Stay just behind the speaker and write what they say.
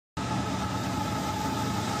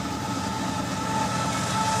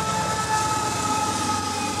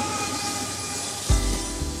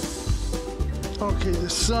Okay, the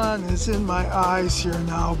sun is in my eyes here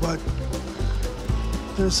now, but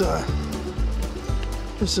there's a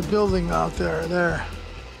building out there.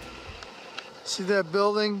 See that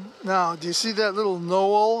building? Now, do you see that little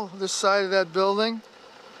knoll this side of that building?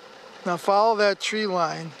 Now follow that tree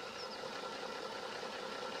line.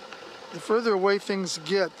 The further away things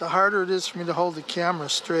get, the harder it is for me to hold the camera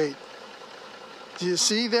straight. Do you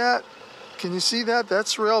see that? Can you see that?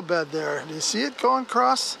 That's rail bed there. Do you see it going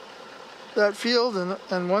across that field?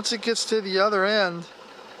 And once it gets to the other end,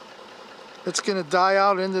 it's going to die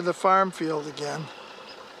out into the farm field again.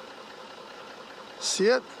 See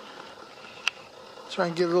it? Try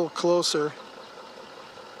and get a little closer.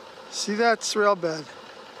 See, that's rail bed.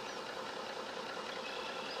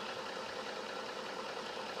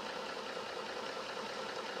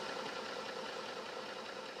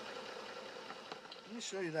 Let me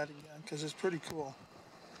show you that again because it's pretty cool.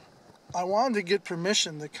 I wanted to get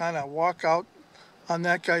permission to kind of walk out on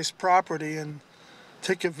that guy's property and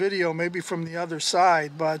take a video maybe from the other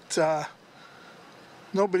side, but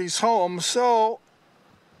nobody's home, so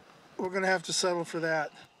we're gonna have to settle for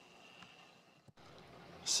that.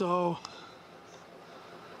 So,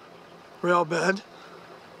 rail bed.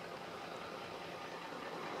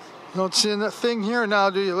 Don't see that thing here now,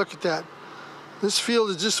 do you? Look at that. This field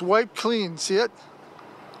is just wiped clean, see it?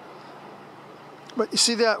 But you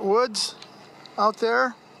see that woods out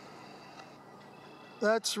there?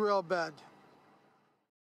 That's rail bed.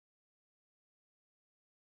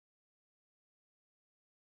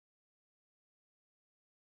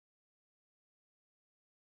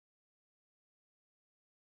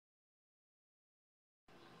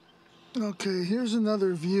 Okay, here's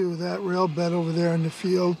another view of that rail bed over there in the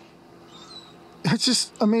field. It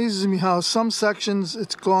just amazes me how some sections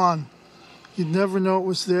it's gone. You'd never know it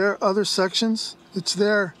was there. Other sections, it's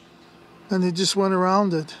there. And they just went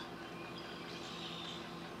around it.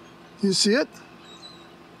 You see it?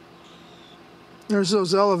 There's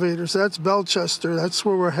those elevators. That's Bellecheter. That's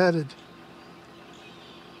where we're headed.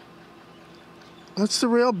 That's the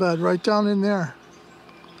rail bed right down in there.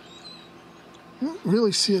 I don't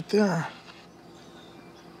really see it there.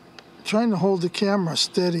 I'm trying to hold the camera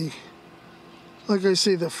steady. Like I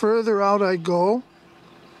say, the further out I go,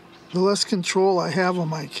 the less control I have on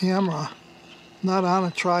my camera, not on a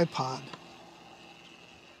tripod.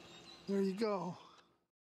 There you go.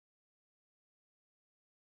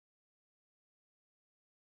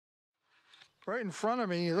 Right in front of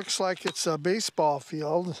me, it looks like it's a baseball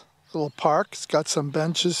field, a little park. It's got some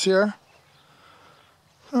benches here.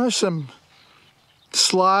 There's some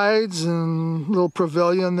slides and a little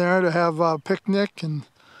pavilion there to have a picnic, and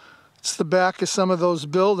it's the back of some of those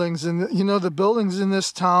buildings. And you know, the buildings in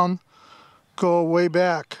this town go way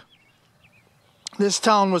back. This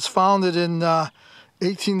town was founded in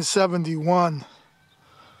 1871.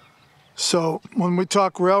 So when we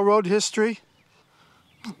talk railroad history,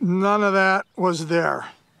 none of that was there.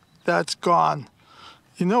 That's gone.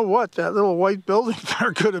 You know what? That little white building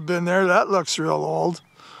there could have been there. That looks real old.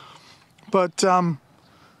 But I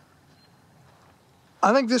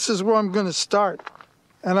think this is where I'm going to start.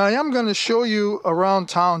 And I am going to show you around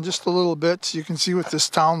town just a little bit so you can see what this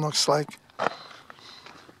town looks like.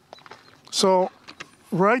 So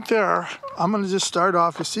right there, I'm going to just start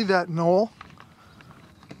off. You see that knoll?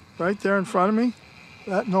 Right there in front of me?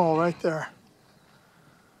 That knoll right there.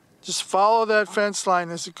 Just follow that fence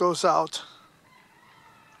line as it goes out.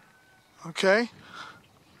 Okay?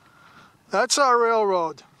 That's our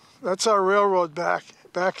railroad. That's our railroad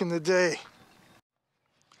back in the day.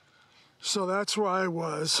 So that's where I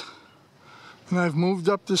was. And I've moved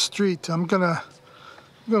up the street. I'm gonna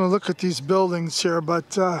look at these buildings here,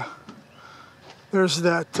 but there's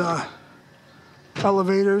that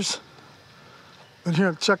elevators. And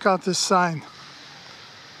here, check out this sign.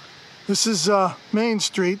 This is Main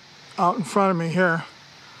Street out in front of me here.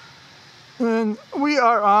 And we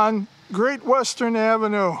are on Great Western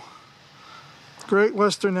Avenue. Great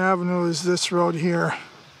Western Avenue is this road here.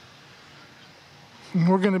 And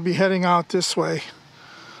we're going to be heading out this way.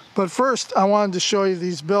 But first, I wanted to show you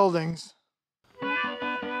these buildings.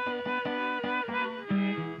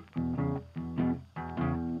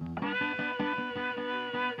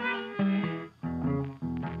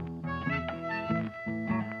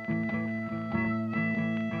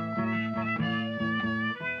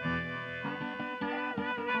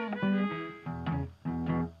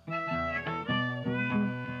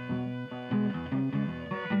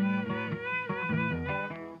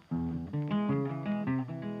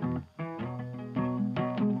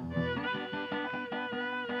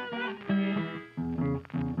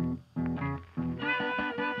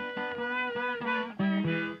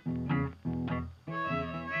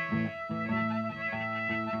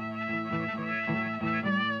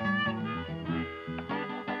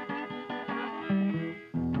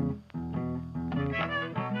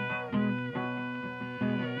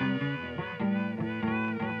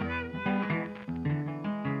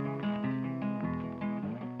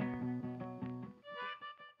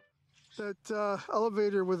 That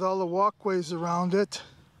elevator with all the walkways around it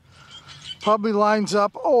probably lines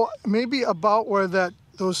up, oh, maybe about where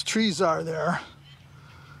those trees are there.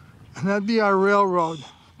 And that'd be our railroad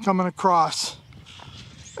coming across.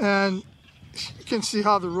 And you can see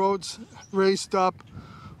how the road's raised up.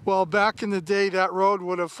 Well, back in the day, that road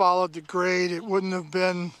would have followed the grade. It wouldn't have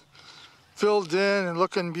been filled in and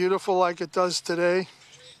looking beautiful like it does today.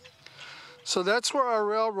 So that's where our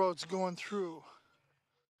railroad's going through.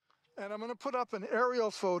 And I'm going to put up an aerial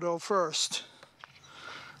photo first.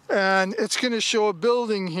 And it's going to show a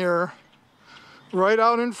building here right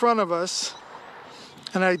out in front of us.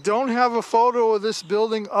 And I don't have a photo of this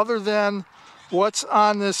building other than what's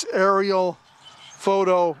on this aerial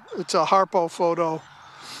photo. It's a Harpo photo.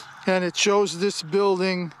 And it shows this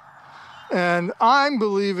building. And I'm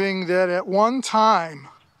believing that at one time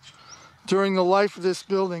during the life of this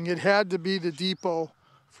building, it had to be the depot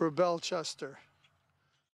for Bellecheter.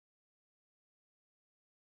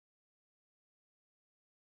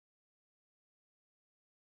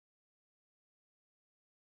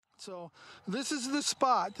 So this is the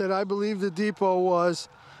spot that I believe the depot was,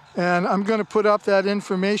 and I'm going to put up that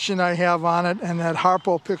information I have on it and that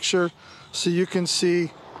Harpo picture so you can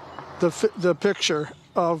see the picture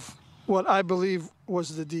of what I believe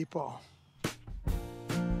was the depot.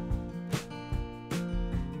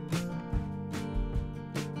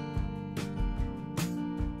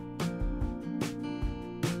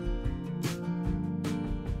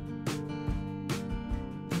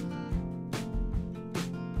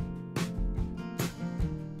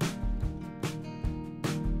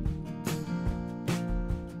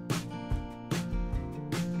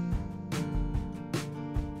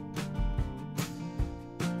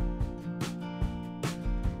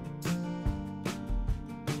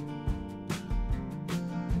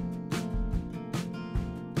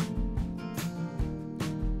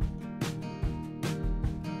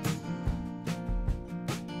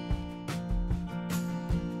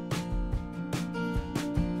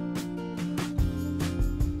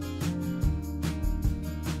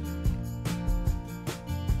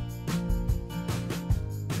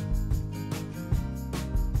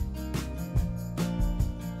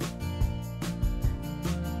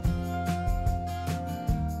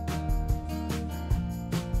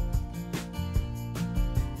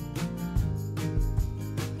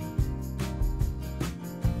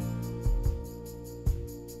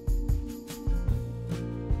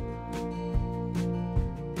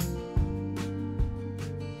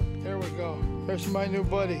 There's my new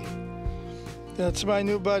buddy. That's my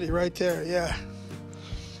new buddy right there, yeah.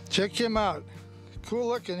 Check him out. Cool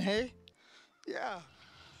looking, hey? Yeah.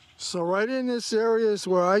 So right in this area is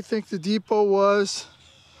where I think the depot was.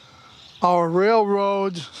 Our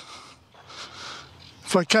railroad.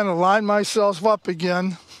 If I kind of line myself up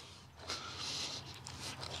again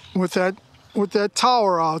with that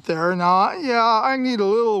tower out there. Now, yeah, I need a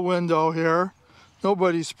little window here.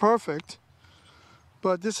 Nobody's perfect.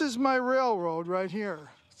 But this is my railroad right here.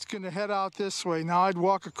 It's going to head out this way. Now I'd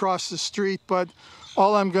walk across the street, but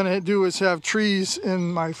all I'm going to do is have trees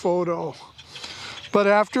in my photo. But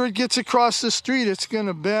after it gets across the street, it's going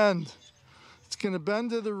to bend. It's going to bend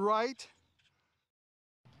to the right.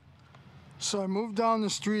 So I move down the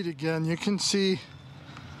street again. You can see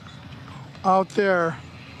out there,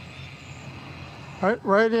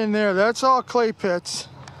 right in there, that's all clay pits.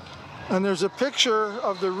 And there's a picture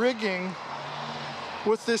of the rigging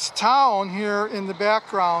with this town here in the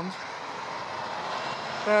background.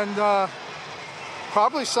 And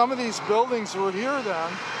probably some of these buildings were here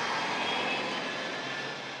then.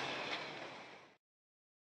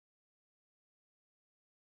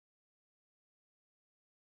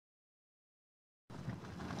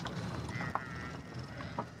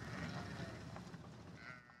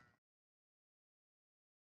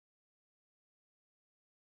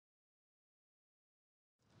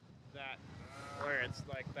 That where it's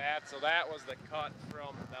like that, so that was the cut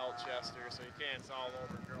from Bellecheter, so you can't, it's all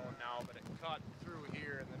overgrown now, but it cut through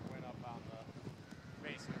here and then went up on the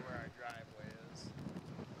basically where our driveway is.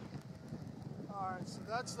 All right, so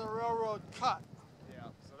that's the railroad cut. Yeah,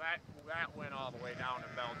 so that went all the way down to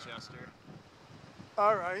Bellecheter.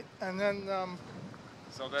 All right, and then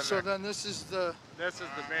so then this is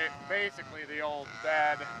basically the old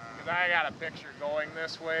bed, because I got a picture going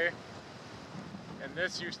this way. And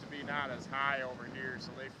this used to be not as high over here,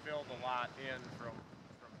 so they filled a lot in from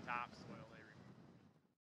topsoil they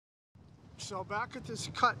removed. So back at this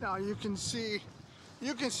cut now, you can see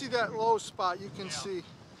that low spot. You can see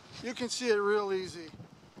it real easy.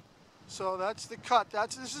 So that's the cut.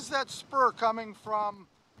 This is that spur coming from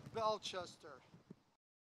Bellecheter.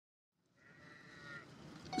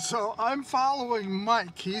 So I'm following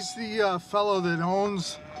Mike. He's the fellow that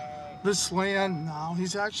owns this land now.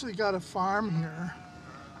 He's actually got a farm here,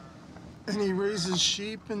 and he raises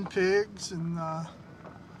sheep and pigs. And I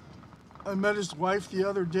met his wife the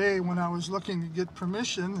other day when I was looking to get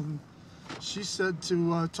permission, and she said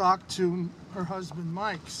to talk to her husband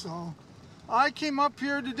Mike. So I came up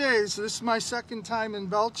here today. So this is my second time in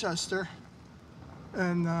Bellecheter,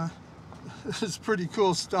 and this is pretty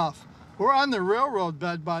cool stuff. We're on the railroad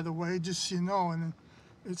bed, by the way, just so you know, and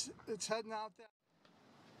it's heading out there.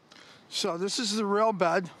 So this is the rail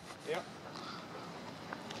bed. Yep.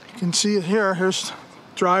 You can see it here. Here's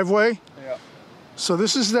driveway. Yep. So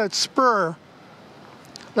this is that spur.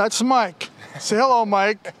 That's Mike. Say hello,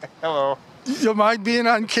 Mike. Hello. You mind being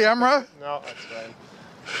on camera? No, that's fine.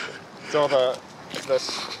 So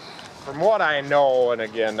from what I know, and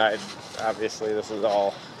again, obviously this is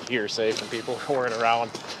all hearsay from people who weren't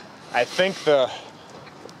around. I think the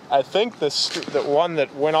one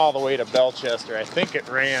that went all the way to Bellecheter, I think it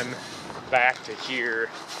ran back to here.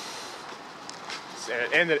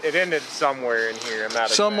 It ended somewhere in here. I'm not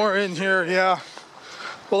somewhere in here, yeah.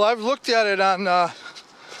 Well, I've looked at it on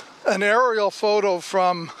an aerial photo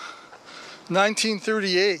from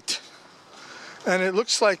 1938, and it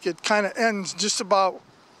looks like it kind of ends just about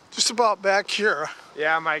back here.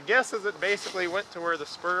 Yeah, my guess is it basically went to where the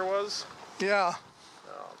spur was. Yeah.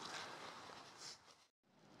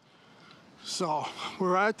 So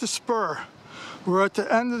we're at the spur. We're at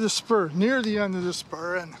the end of the spur, near the end of the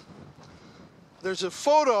spur, and there's a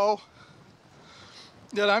photo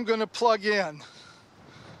that I'm going to plug in,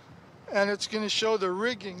 and it's going to show the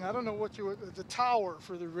rigging. I don't know what the tower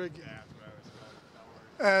for the rigging.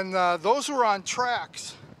 And those were on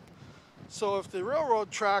tracks. So if the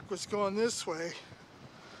railroad track was going this way,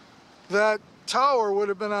 that tower would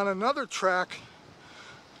have been on another track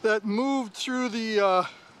that moved through the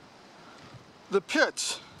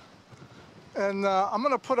pits. And I'm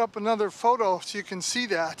going to put up another photo so you can see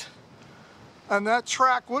that. And that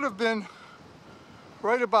track would have been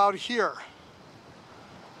right about here.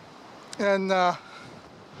 And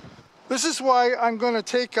this is why I'm going to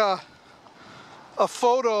take a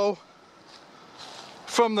photo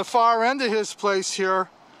from the far end of his place here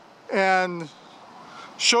and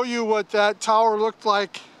show you what that tower looked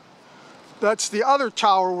like. That's the other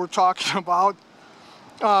tower we're talking about,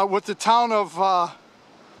 with the town of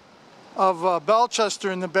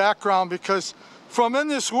Bellecheter in the background, because from in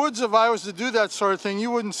this woods, if I was to do that sort of thing,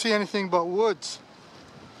 you wouldn't see anything but woods.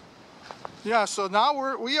 Yeah, so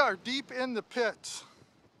now we are deep in the pits.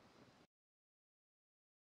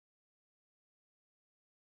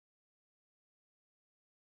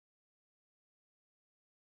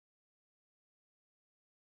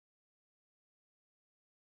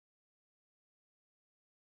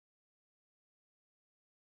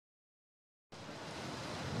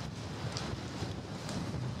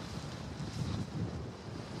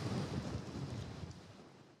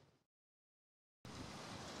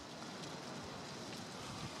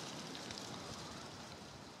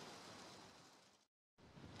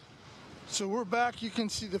 So we're back. You can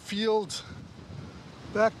see the fields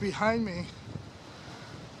back behind me.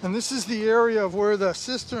 And this is the area of where the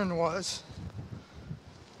cistern was.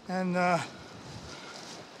 And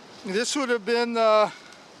this would have been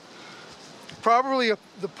probably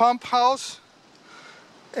the pump house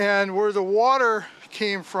and where the water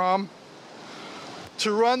came from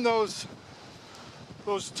to run those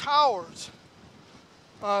towers.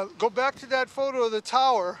 Go back to that photo of the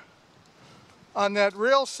tower on that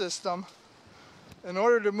rail system. In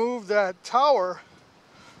order to move that tower,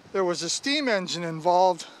 there was a steam engine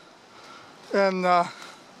involved, and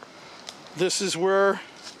this is where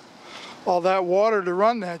all that water to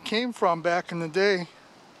run that came from back in the day.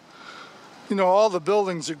 You know, all the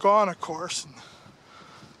buildings are gone, of course, and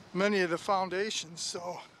many of the foundations,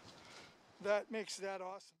 so that makes that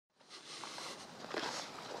awesome.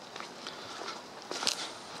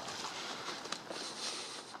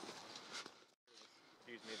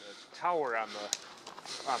 The tower on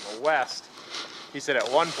the west, he said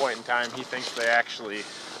at one point in time he thinks they actually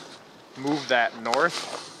moved that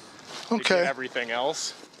north to get everything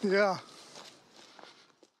else. Yeah.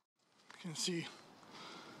 You can see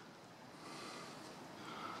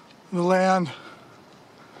the land.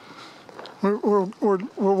 We're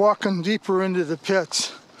walking deeper into the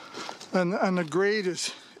pits, and the grade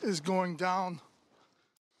is going down.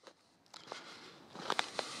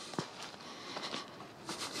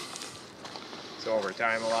 So over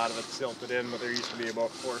time, a lot of it's silted in, but there used to be about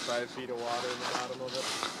 4 or 5 feet of water in the bottom of it.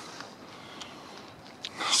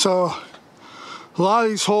 So a lot of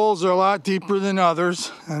these holes are a lot deeper than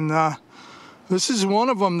others, and This is one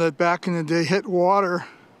of them that back in the day hit water.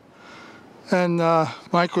 And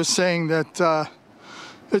Mike was saying that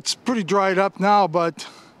it's pretty dried up now, but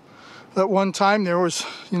at one time there was,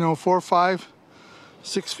 4, 5,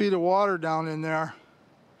 6 feet of water down in there.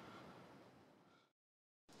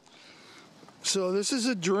 So this is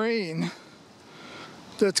a drain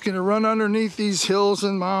that's going to run underneath these hills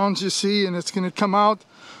and mounds you see, and it's going to come out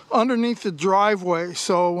underneath the driveway.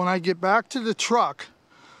 So when I get back to the truck,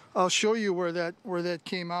 I'll show you where that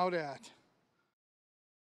came out at.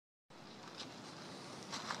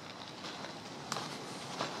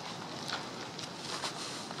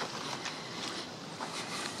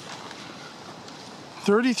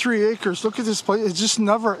 "33 acres, look at this place, it's just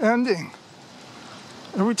never ending.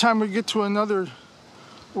 Every time we get to another,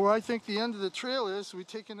 where I think the end of the trail is, we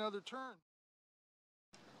take another turn."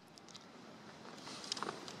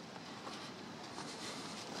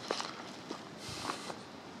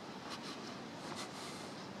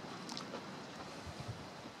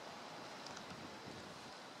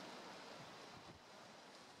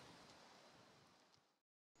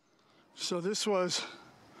 So this was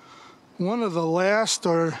one of the last,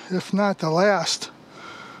 or if not the last,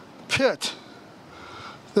 pit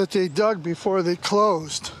that they dug before they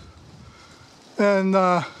closed. And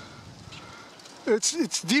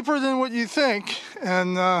it's deeper than what you think.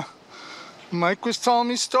 And Mike was telling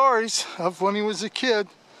me stories of when he was a kid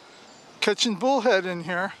catching bullhead in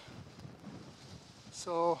here.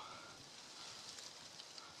 So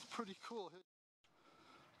it's pretty cool.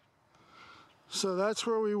 So that's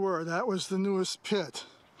where we were. That was the newest pit.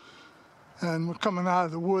 And we're coming out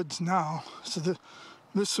of the woods now. So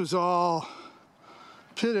this was all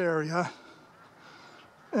pit area.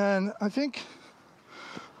 And I think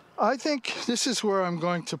this is where I'm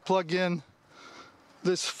going to plug in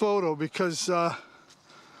this photo, because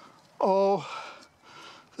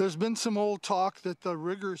there's been some old talk that the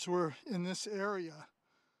riggers were in this area.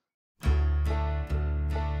 So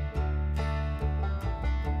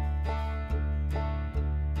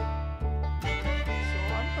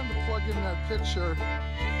I'm going to plug in that picture.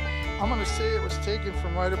 I'm going to say it was taken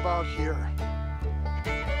from right about here.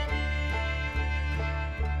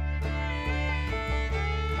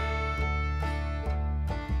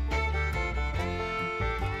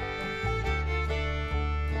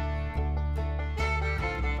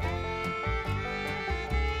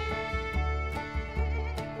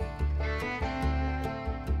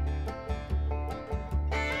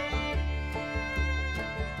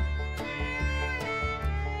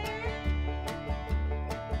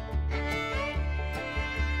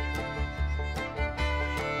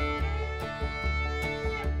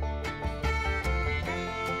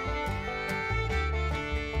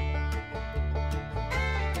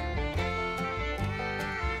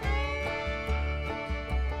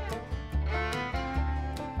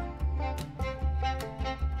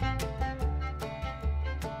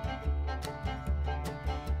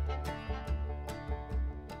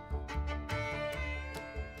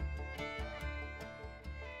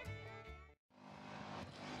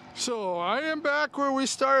 So I am back where we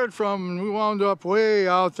started from, and we wound up way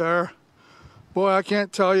out there. Boy, I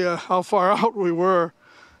can't tell you how far out we were.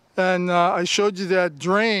 And I showed you that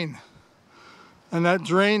drain. And that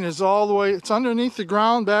drain is all the way, it's underneath the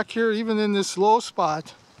ground back here, even in this low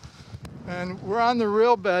spot. And we're on the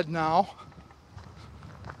rail bed now.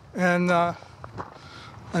 And I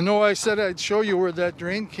know I said I'd show you where that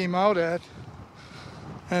drain came out at.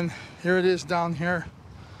 And here it is down here.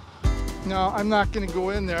 Now, I'm not going to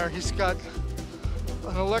go in there. He's got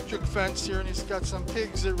an electric fence here, and he's got some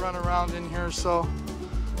pigs that run around in here, so.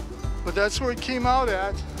 But that's where it came out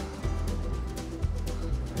at.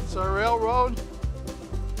 It's our railroad.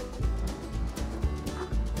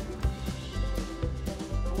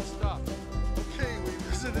 Cool stuff. Okay, we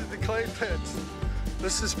visited the clay pits.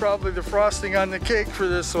 This is probably the frosting on the cake for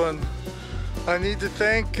this one. I need to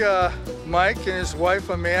thank Mike and his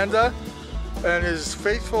wife Amanda and his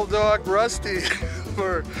faithful dog Rusty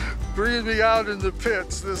for bringing me out in the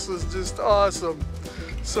pits. This was just awesome.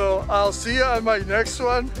 So I'll see you on my next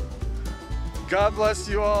one. God bless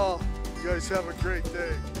you all. You guys have a great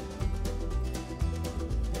day.